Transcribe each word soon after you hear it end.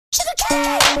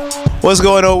What's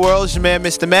going on, world? It's your man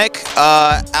Mr Mecc,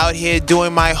 out here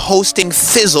doing my hosting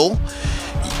fizzle.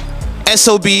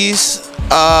 SOBs,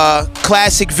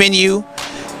 classic venue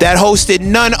that hosted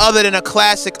none other than a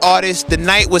classic artist. The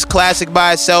night was classic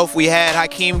by itself. We had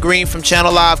Hakeem Green from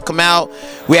Channel Live come out.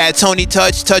 We had Tony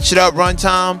Touch It Up,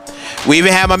 Runtime. We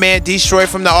even had my man Destroy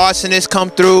from The Arsonist come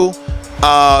through.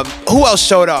 Who else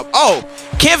showed up? Oh,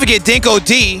 can't forget Dinko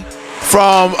D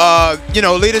from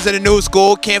Leaders of the New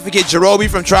School. Can't forget Jarobi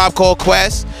from Tribe Called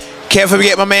Quest. Can't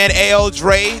forget my man A.L.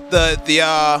 Dre,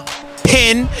 the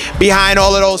pin behind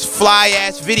all of those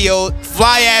fly-ass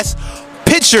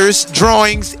pictures,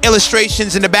 drawings,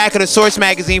 illustrations in the back of the Source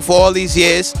magazine for all these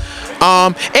years.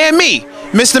 And me,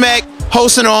 Mr. Mecc,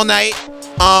 hosting all night.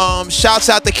 Shouts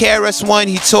out to KRS-ONE.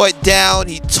 He tore it down.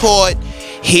 He taught.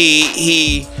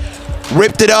 He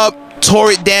ripped it up,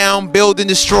 tore it down, build and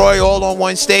destroy all on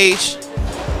one stage.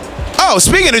 Oh,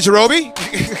 speaking of Jarobi.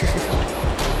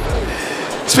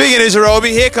 Speaking of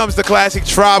Jarobi, here comes the classic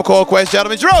Tribe Called Quest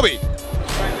gentleman, Jarobi.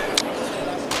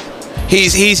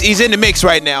 He's in the mix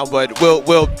right now, but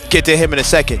we'll get to him in a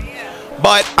second.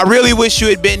 But I really wish you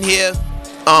had been here,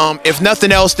 if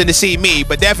nothing else than to see me,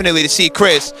 but definitely to see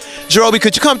Chris. Jarobi,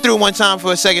 could you come through one time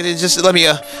for a second and just let me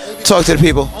talk to the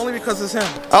people? Only because it's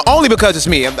him. Only because it's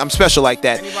me. I'm special like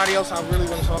that. Anybody else I really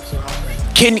want to talk to?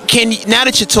 Can now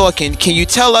that you're talking, can you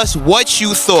tell us what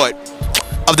you thought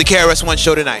of the KRS-ONE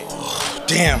show tonight? Oh,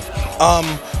 damn.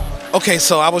 Okay,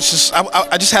 so I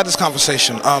just had this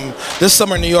conversation. This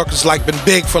summer in New York has been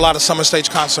big for a lot of summer stage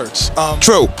concerts.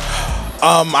 True.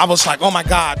 I was like, oh my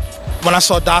God. When I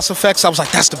saw DOS Effects, I was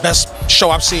like, that's the best show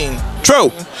I've seen.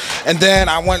 True. And then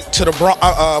I went to the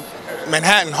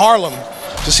Manhattan, Harlem,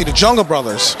 to see the Jungle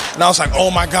Brothers, and I was like,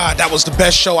 oh my God, that was the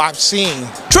best show I've seen.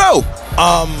 True.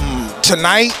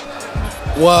 Tonight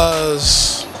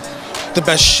was the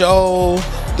best show,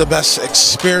 the best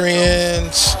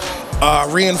experience.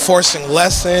 Reinforcing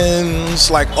lessons,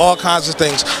 like all kinds of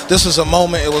things. This was a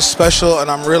moment, it was special,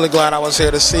 and I'm really glad I was here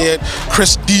to see it.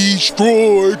 Chris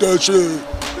destroyed that shit.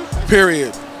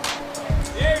 Period.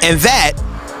 And that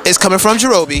is coming from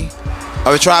Jarobi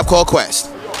of A Tribe Called Quest.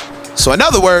 So in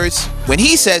other words, when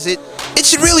he says it, it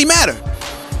should really matter.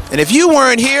 And if you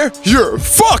weren't here, you're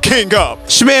fucking up.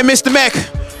 It's your man Mr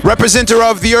Mecc, representative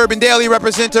of the Urban Daily,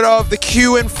 representative of the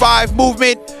Q&5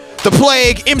 movement, The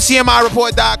Plague,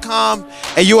 MCMIReport.com,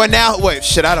 and you are now, wait,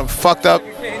 shit, I done fucked up.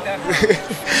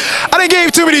 I done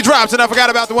gave too many drops and I forgot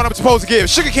about the one I'm supposed to give.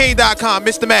 Sugarcane.com,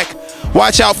 Mr Mecc.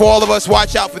 Watch out for all of us,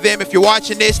 watch out for them. If you're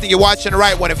watching this, then you're watching the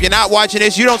right one. If you're not watching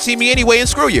this, you don't see me anyway, and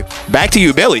screw you. Back to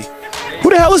you, Billy. Who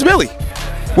the hell is Billy?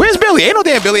 Where's Billy? Ain't no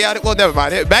damn Billy out there. Well, never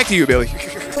mind. Back to you, Billy.